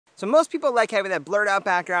So most people like having that blurred out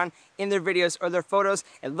background in their videos or their photos.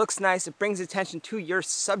 It looks nice, it brings attention to your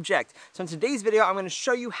subject. So in today's video, I'm going to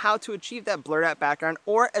show you how to achieve that blurred out background,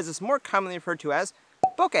 or as it's more commonly referred to as,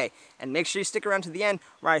 bokeh. And make sure you stick around to the end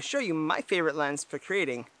where I show you my favorite lens for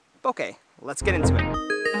creating bokeh. Let's get into it.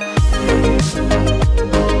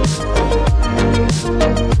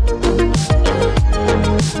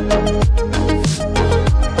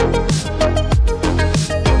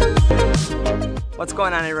 What's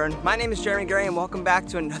going on, everyone? My name is geremygrey and welcome back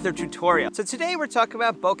to another tutorial. So today we're talking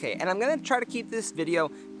about bokeh, and I'm going to try to keep this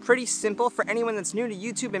video pretty simple for anyone that's new to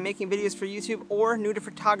YouTube and making videos for YouTube or new to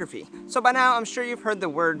photography. So by now, I'm sure you've heard the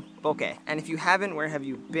word bokeh, and if you haven't, where have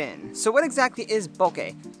you been? So what exactly is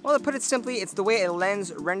bokeh? Well, to put it simply, it's the way a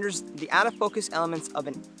lens renders the out of focus elements of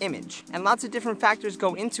an image. And lots of different factors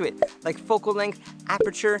go into it, like focal length,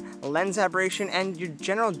 aperture, lens aberration, and your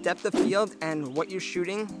general depth of field and what you're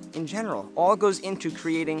shooting in general. All goes into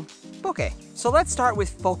creating bokeh. So let's start with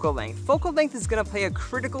focal length. Focal length is going to play a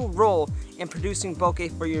critical role in producing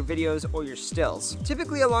bokeh for your videos or your stills.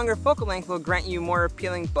 Typically, a longer focal length will grant you more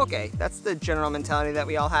appealing bokeh. That's the general mentality that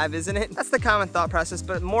we all have, isn't it? That's the common thought process,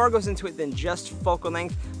 but more goes into it than just focal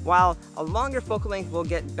length. While a longer focal length will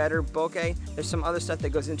get better bokeh, there's some other stuff that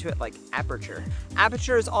goes into it, like aperture.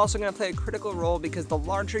 Aperture is also going to play a critical role because the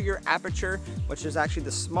larger your aperture, which is actually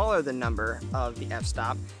the smaller the number of the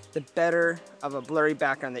f-stop, the better of a blurry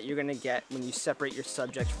background that you're going to get when you separate your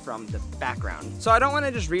subject from the background. So I don't want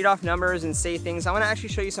to just read off numbers and say things. I want to actually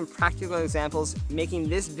show you some practical examples making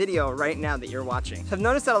this video right now that you're watching. So I've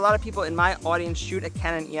noticed that a lot of people in my audience shoot a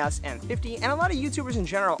Canon EOS M50, and a lot of YouTubers in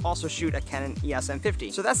general also shoot a Canon EOS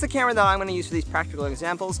M50. So that's the camera that I'm going to use for these practical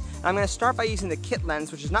examples. And I'm going to start by using the kit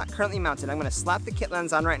lens, which is not currently mounted. I'm going to slap the kit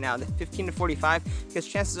lens on right now, the 15-45, because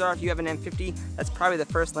chances are if you have an M50, that's probably the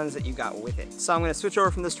first lens that you got with it. So I'm going to switch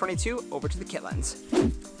over from this 22 over to the kit lens.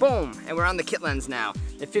 Boom, and we're on the kit lens now,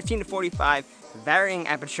 the 15-45 varying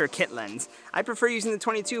aperture kit lens. I prefer using the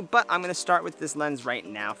 22, but I'm going to start with this lens right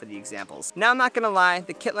now for the examples. Now, I'm not going to lie,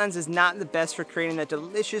 the kit lens is not the best for creating that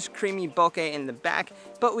delicious creamy bokeh in the back,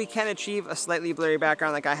 but we can achieve a slightly blurry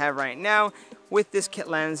background like I have right now with this kit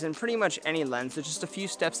lens and pretty much any lens. There's just a few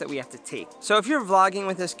steps that we have to take. So if you're vlogging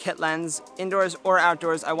with this kit lens, indoors or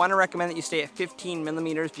outdoors, I want to recommend that you stay at 15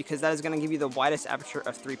 millimeters because that is going to give you the widest aperture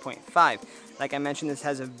of 3.5. Like I mentioned, this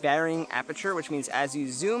has a varying aperture, which means as you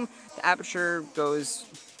zoom, the aperture goes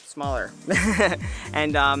smaller.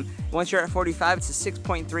 And once you're at 45, it's a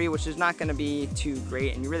 6.3, which is not going to be too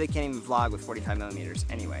great, and you really can't even vlog with 45 millimeters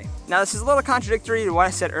anyway. Now, this is a little contradictory to what I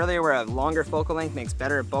said earlier, where a longer focal length makes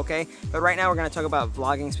better bokeh, but right now we're going to talk about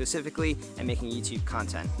vlogging specifically and making YouTube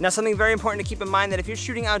content. Now, something very important to keep in mind, that if you're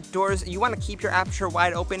shooting outdoors, you want to keep your aperture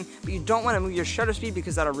wide open, but you don't want to move your shutter speed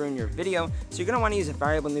because that'll ruin your video. So you're going to want to use a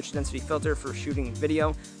variable neutral density filter for shooting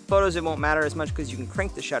video. Photos, it won't matter as much because you can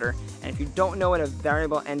crank the shutter. And if you don't know what a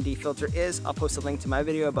variable ND filter is, I'll post a link to my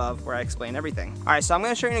video above where I explain everything. All right, so I'm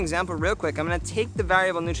going to show you an example real quick. I'm going to take the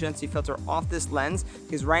variable neutral density filter off this lens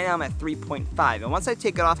because right now I'm at 3.5. And once I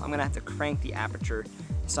take it off, I'm going to have to crank the aperture.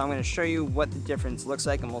 So I'm going to show you what the difference looks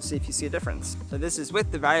like, and we'll see if you see a difference. So this is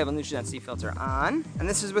with the variable neutral density filter on, and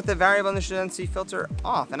this is with the variable neutral density filter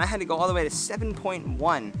off. And I had to go all the way to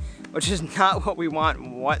 7.1, which is not what we want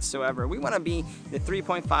whatsoever. We want to be the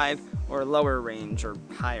 3.5 or lower range, or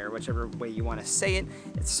higher, whichever way you want to say it.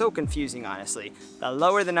 It's so confusing, honestly. The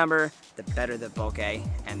lower the number, the better the bokeh,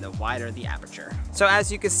 and the wider the aperture. So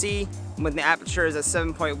as you can see, when the aperture is at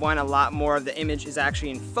 7.1, a lot more of the image is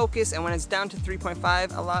actually in focus, and when it's down to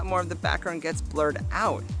 3.5, a lot more of the background gets blurred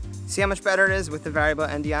out. See how much better it is with the variable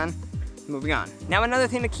ND on? Moving on. Now, another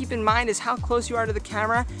thing to keep in mind is how close you are to the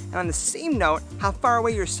camera, and on the same note, how far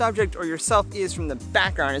away your subject or yourself is from the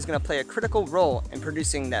background is going to play a critical role in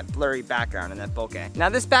producing that blurry background and that bokeh. Now,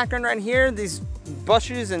 this background right here, these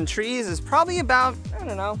bushes and trees, is probably about, I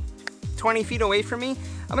don't know, 20 feet away from me.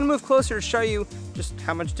 I'm going to move closer to show you just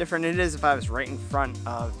how much different it is if I was right in front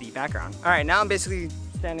of the background. All right, now I'm basically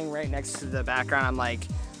standing right next to the background. I'm like,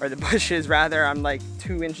 or the bushes rather, I'm like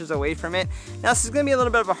 2 inches away from it. Now, this is gonna be a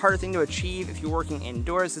little bit of a harder thing to achieve if you're working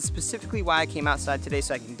indoors. That's specifically why I came outside today,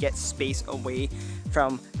 so I can get space away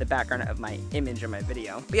from the background of my image or my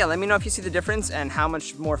video. But yeah, let me know if you see the difference and how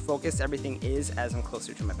much more focused everything is as I'm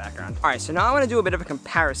closer to my background. All right, so now I wanna do a bit of a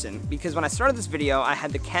comparison, because when I started this video, I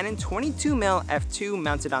had the Canon 22mm f2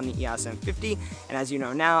 mounted on the EOS M50, and as you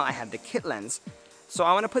know now, I have the kit lens. So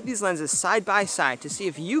I want to put these lenses side by side to see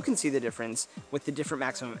if you can see the difference with the different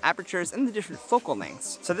maximum apertures and the different focal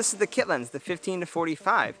lengths. So this is the kit lens, the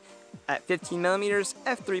 15-45. at 15mm,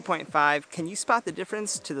 f3.5. Can you spot the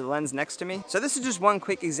difference to the lens next to me? So this is just one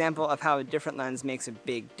quick example of how a different lens makes a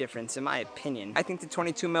big difference in my opinion. I think the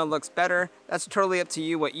 22mm looks better. That's totally up to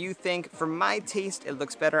you what you think. For my taste, it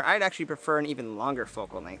looks better. I'd actually prefer an even longer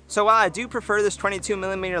focal length. So while I do prefer this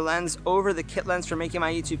 22mm lens over the kit lens for making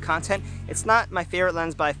my YouTube content, it's not my favorite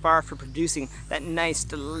lens by far for producing that nice,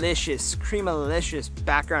 delicious, creamalicious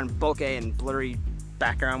background bokeh and blurry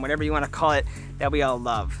background, whatever you want to call it, that we all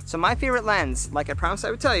love. So my favorite lens, like I promised I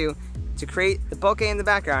would tell you, to create the bokeh in the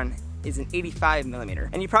background is an 85mm.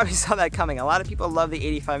 And you probably saw that coming. A lot of people love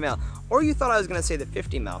the 85mm. Or you thought I was going to say the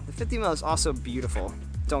 50mm. The 50mm is also beautiful,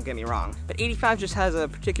 don't get me wrong. But 85 just has a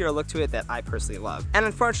particular look to it that I personally love. And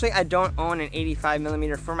unfortunately, I don't own an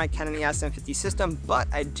 85mm for my Canon M50 system, but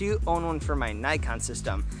I do own one for my Nikon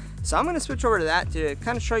system. So I'm gonna switch over to that to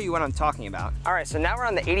kind of show you what I'm talking about. All right, so now we're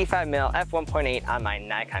on the 85mm f1.8 on my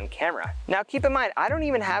Nikon camera. Now keep in mind, I don't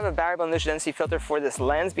even have a variable image density filter for this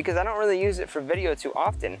lens because I don't really use it for video too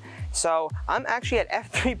often. So I'm actually at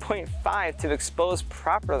f3.5 to expose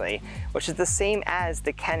properly, which is the same as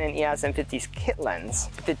the Canon EOS M50's kit lens.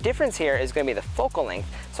 But the difference here is gonna be the focal length.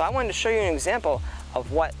 So I wanted to show you an example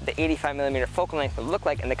of what the 85mm focal length would look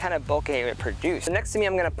like and the kind of bokeh it would produce. So next to me,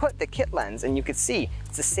 I'm gonna put the kit lens, and you can see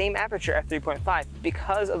it's the same aperture f3.5.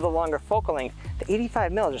 Because of the longer focal length, the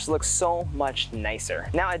 85mm just looks so much nicer.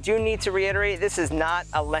 Now I do need to reiterate, this is not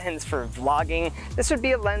a lens for vlogging. This would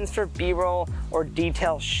be a lens for B-roll or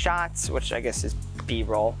detail shots, which I guess is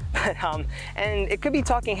B-roll. And it could be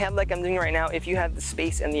talking head like I'm doing right now if you have the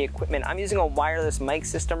space and the equipment. I'm using a wireless mic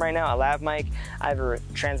system right now, a lav mic. I have a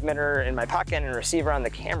transmitter in my pocket and a receiver on the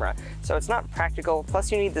camera. So it's not practical.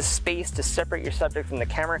 Plus you need the space to separate your subject from the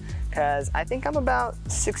camera because I think I'm about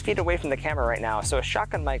 6 feet away from the camera right now. So a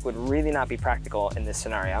shotgun mic would really not be practical in this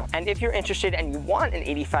scenario. And if you're interested and you want an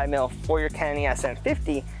 85mm for your Canon EOS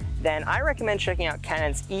M50, then I recommend checking out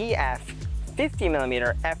Canon's EF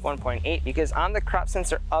 50mm f1.8 because on the crop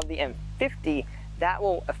sensor of the M50, that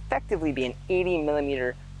will effectively be an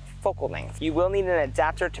 80mm focal length. You will need an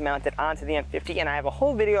adapter to mount it onto the M50, and I have a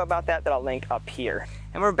whole video about that I'll link up here.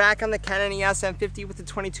 And we're back on the Canon EOS M50 with the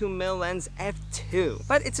 22mm lens f2.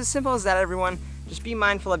 But it's as simple as that, everyone. Just be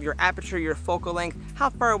mindful of your aperture, your focal length, how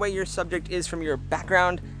far away your subject is from your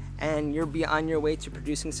background, and you'll be on your way to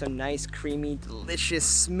producing some nice, creamy, delicious,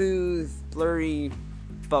 smooth, blurry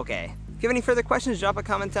bokeh. If you have any further questions, drop a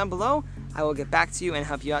comment down below. I will get back to you and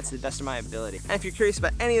help you out to the best of my ability. And if you're curious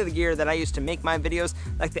about any of the gear that I use to make my videos,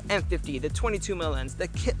 like the M50, the 22mm lens, the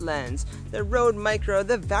kit lens, the Rode Micro,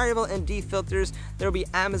 the variable ND filters, there will be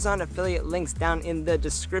Amazon affiliate links down in the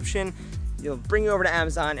description. It'll bring you over to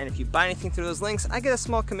Amazon, and if you buy anything through those links, I get a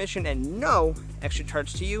small commission and no extra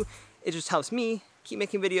charge to you. It just helps me keep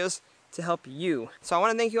making videos to help you. So I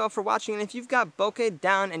want to thank you all for watching, and if you've got bokeh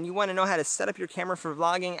down and you want to know how to set up your camera for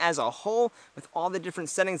vlogging as a whole with all the different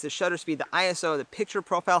settings, the shutter speed, the ISO, the picture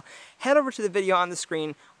profile, head over to the video on the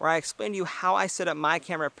screen where I explain to you how I set up my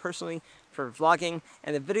camera personally for vlogging,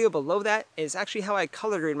 and the video below that is actually how I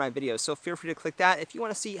color grade my videos, so feel free to click that if you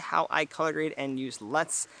want to see how I color grade and use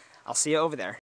LUTs. I'll see you over there.